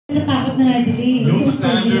Natakot na nga sila eh. Yung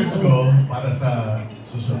standards ko para sa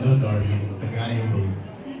susunod or yung the guy who will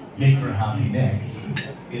make her happy next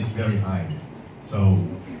is very high. So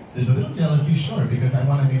there's a little jealousy, sure, because I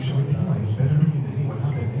want to make sure he's better looking than me. What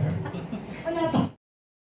happened there? Wala pa.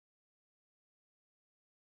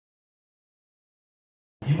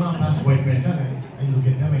 Yung mga past boyfriend dyan, I look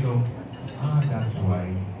at them, I go, that's why.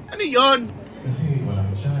 Ano yun? Kasi wala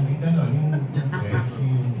siya, hindi gano'n, yung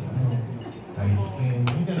sexy, nice skin,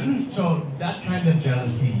 yung gano'n. So, that kind of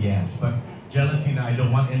jealousy, yes. But jealousy na I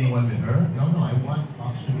don't want anyone with her, no, I want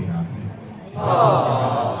Pops to be happy.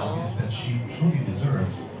 That she truly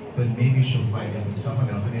deserves, but maybe she'll find it with someone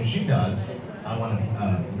else. And if she does, I want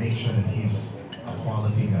to make sure that he's a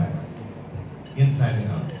quality guy. Inside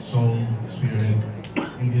and out. Soul, spirit,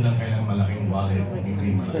 hindi lang kailang malaking wallet,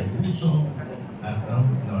 hindi malaking puso. No.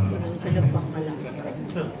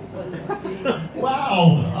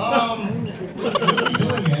 Wow! What are you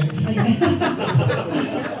doing it?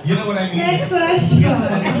 You know what I mean? Next question.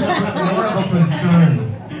 More of a concern,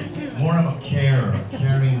 more of a care,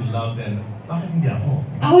 caring love than, bakit hindi ako?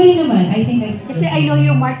 Ako rin naman, I think Kasi I know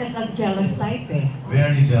you're marked as a jealous type eh.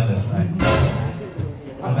 Very jealous type.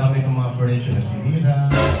 Ang dami kong mga furniture na si Nila.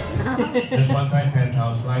 There's one time,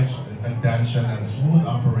 Penthouse Lights, nag-dance siya ng Smooth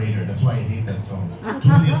Operator. That's why I hate that song.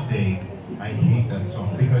 To this day, I hate that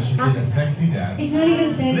song because she did a sexy dance. It's not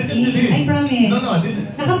even sexy. Listen to this. I promise. No, this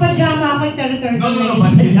is... Naka-pajama ako yung territory. No,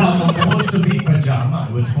 but it wasn't supposed to be pajama.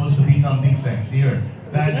 It was supposed to be something sexier.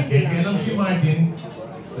 Dahil kailang si Martin,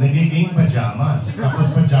 nagiging pajamas. Tapos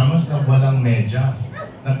pajamas na walang medyas.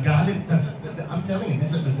 Naggalit na... I'm telling you,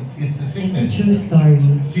 it's the sickness. It's a true story.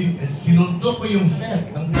 Sinuntok ko yung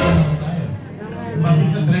set ng pinanong tayo. Pati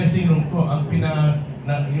sa dressing room ko,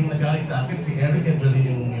 yung nagalit sa akin, si Eric Edrelin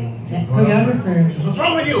yung choreographer. What's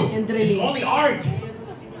wrong with you? It's only art.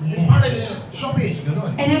 It's part of the showbiz.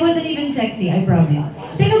 Ganun. And I wasn't even sexy, I promise.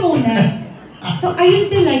 Teka muna. So, are you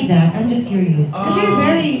still like that? I'm just curious. Because you're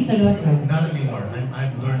very seryoso. Not anymore.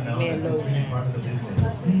 I've learned now that it's really part of the business.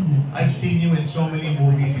 I've seen you in so many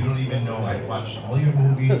movies you don't even know. I've watched all your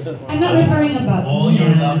movies. I'm not referring about all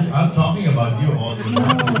your loves. I'm talking about you. All your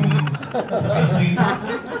love scenes. I've seen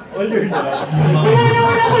All your love. Wala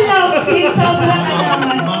naman ako love scene. Sobrang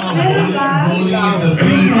naman. Meron ba? Rolling in the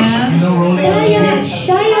beach. You know, rolling in the beach.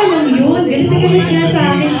 Dahil lang yun. Galit na galit niya sa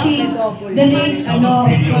akin si the late,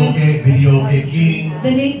 Video okay king.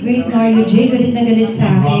 The late great Mario J. Galit na galit sa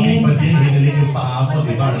akin. Rocky pa din, hinilig yung paa ko,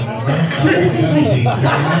 di ba? Remember?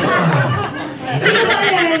 Hindi ko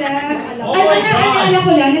maalala. Naalala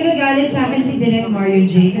ko lang, nagagalit sa akin si Direk Mario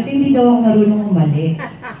J. Kasi hindi daw ako marunong umalik.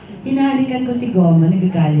 Hinahalikan ko si Goma,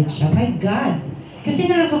 nagagalit siya. My God! Kasi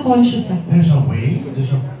nakaka-conscious ako. There's a way?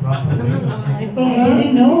 There's a proper way? I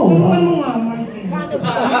didn't know. Turuan mo nga, Martin.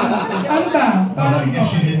 Ano ba? I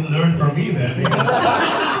guess she didn't learn from me then.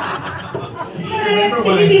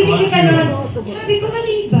 Sinisisi ka naman. Sabi ko,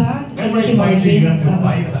 mali ba? Ano si Martin? You have to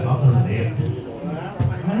bite the upper lip.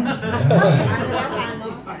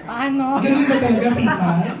 Ano? Ganun ba talaga,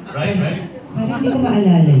 people? Right? Parang hindi ko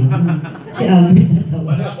maalala yun. Si Albert na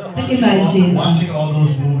tawa. Nag-imagine. Watching all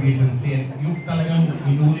those movies and seeing, yung talagang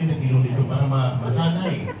inulit ko para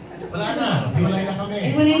masanay. Wala na, hiwalay na kami.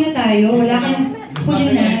 Eh, wala na tayo. Wala kang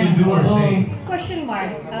huli na. I can do or say. Question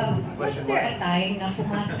mark, was there a time na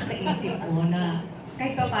pumasok sa isip mo na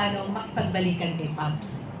kahit pa paano makipagbalikan kay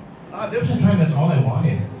Pops? There was a time that's all I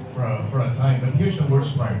wanted for a time. But here's the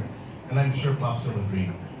worst part, and I'm sure Pops will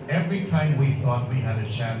agree. Every time we thought we had a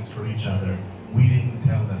chance for each other, we didn't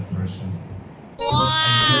tell that person. Wow!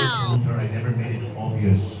 I never told her, I never made it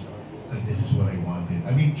obvious that this is what I wanted.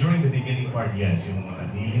 I mean, during the beginning part, yes, you know,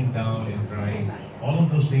 kneeling down and crying, all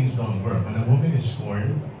of those things don't work. When a woman is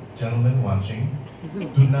scorned, gentlemen watching,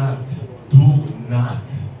 do not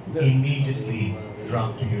immediately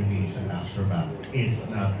drop to your knees and ask her back. It's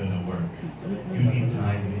not gonna work. You need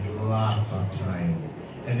time, you need lots of time.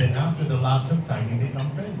 And then after the lapse of time, you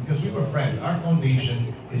become friends. Because we were friends. Our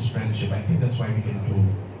foundation is friendship. I think that's why we can do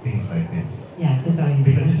things like this. Yeah, totally.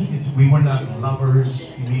 Because we were not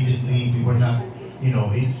lovers immediately. We were not,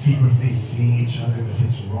 secretly seeing each other because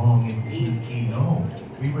it's wrong and kinky. No,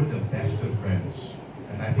 we were the best of friends.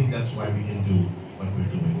 And I think that's why we can do what we're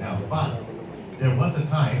doing now. But there was a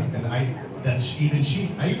time, and I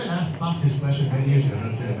even asked Pops this question many years ago, I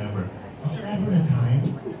don't know if you remember. Was there ever a time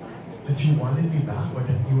that you wanted me back or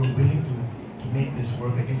that you were willing to make this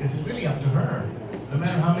work again? Because it's really up to her. No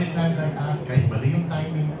matter how many times I asked, kahit mali yung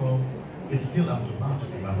timing ko, it's still up to Pops,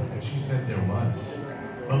 diba? And she said there was.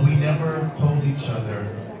 But we never told each other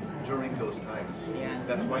during those times.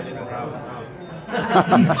 That's why there's a round.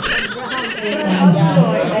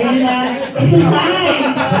 Ayun na. It's a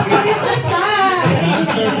sign.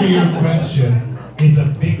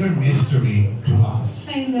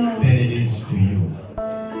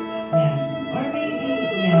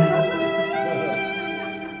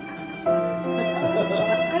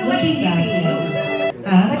 Okay ba?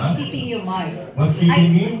 Huh? What's keeping you, Mark? What's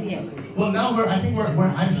keeping me? Yes. Well, now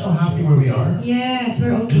I'm so happy where we are. Yes,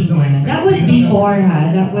 we're okay There's no na. That was expectation. before,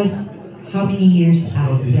 ha? That was how many years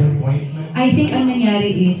No after? disappointment. I think ang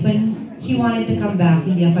nangyari is, when he wanted to come back,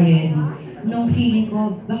 hindi ako ready. Nung feeling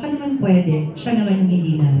ko, baka naman pwede, siya naman yung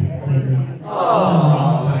hindi na pwede.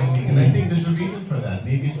 So, And I think there's a reason for that.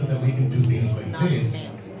 Maybe so that we can do things like this.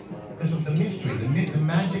 Because of the mystery, the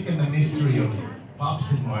magic and the mystery of Pops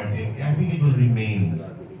and Martin, I think it will remain.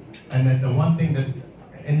 And that the one thing that,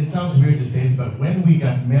 and it sounds weird to say it, but when we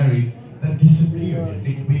got married, that disappeared.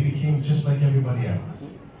 We became just like everybody else.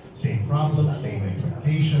 Same problems, same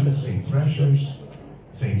expectations, same pressures,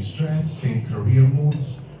 same stress, same career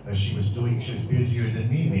moves. She was busier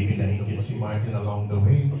than me. Maybe I can see Martin along the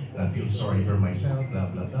way. And I feel sorry for myself,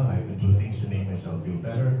 blah, blah, blah. I have to do things to make myself feel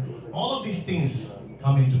better. All of these things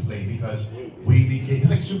come into play because we became,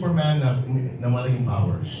 it's like Superman na nawala yung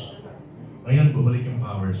powers. Ngayon, bumalik yung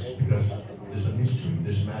powers because there's a mystery,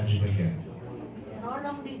 there's magic again. How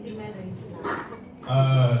long did the marriage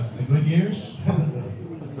The good years?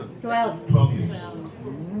 12. 12 years.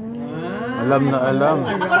 Alam na alam.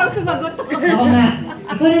 Ako lang sumagot. oo nga.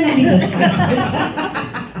 Ikaw na lang dito.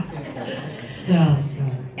 Go.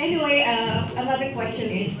 Anyway, another question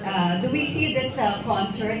is, do we see this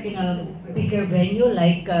concert in a bigger venue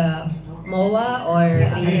like MOA or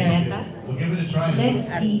Araneta? We'll give it a try. Let's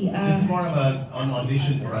see. This is more of an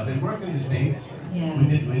audition for us. It worked in the States. Yeah. We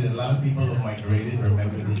did a lot of people who migrated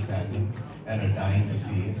remember this band and are dying to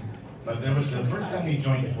see it. But there was the first time we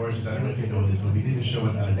joined forces, I don't know if you know this, but we did a show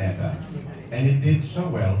at Araneta. And it did so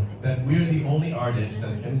well that we're the only artists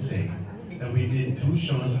that can say that we did 2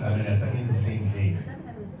 shows in Araneta in the same day.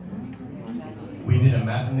 We did a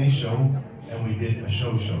matinee show and we did a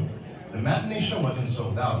show. The matinee show wasn't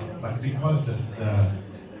sold out, but because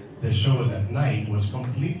the show that night was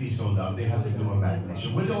completely sold out, they had to do a matinee show.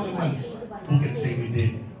 We're the only ones who can say we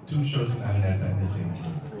did 2 shows in Araneta in the same day.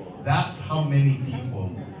 That's how many people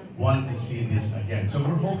want to see this again. So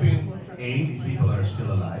we're hoping, A, these people are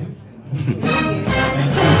still alive.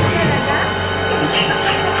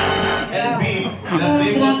 And B, that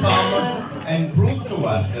they will come and prove to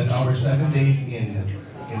us that our 7 days in the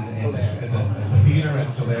theater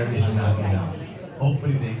at Soler is not enough.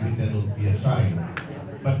 Hopefully that'll be a sign.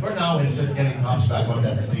 But for now, it's just getting Pops back on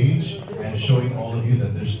that stage and showing all of you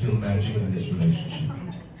that there's still magic in this relationship.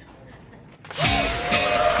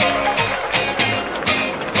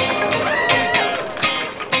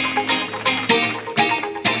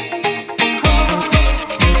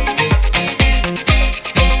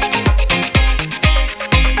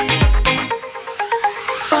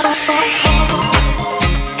 Oh,